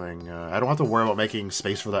Caldor thing. I don't have to worry about making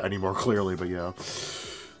space for that anymore, clearly, but yeah.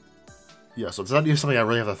 Yeah, so it's not even something I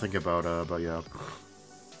really have to think about, but yeah.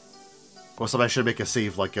 Also, I should make a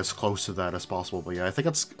save, like, as close to that as possible, but yeah, I think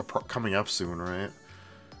it's coming up soon, right?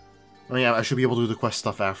 I mean, yeah, I should be able to do the quest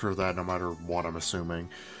stuff after that, no matter what, I'm assuming.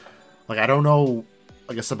 Like, I don't know,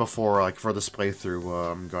 like I said before, like, for this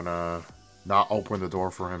playthrough, I'm gonna not open the door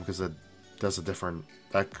for him, because it does a different...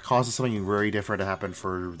 That causes something very different to happen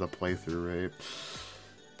for the playthrough, right?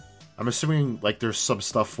 I'm assuming, like, there's some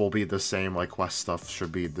stuff will be the same, like, quest stuff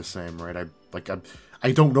should be the same, right?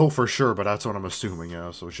 I don't know for sure, but that's what I'm assuming,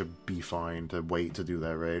 yeah, so it should be fine to wait to do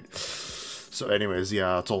that, right? So anyways,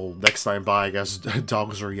 yeah, until next time, bye, I guess.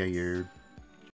 Dogs are yeah.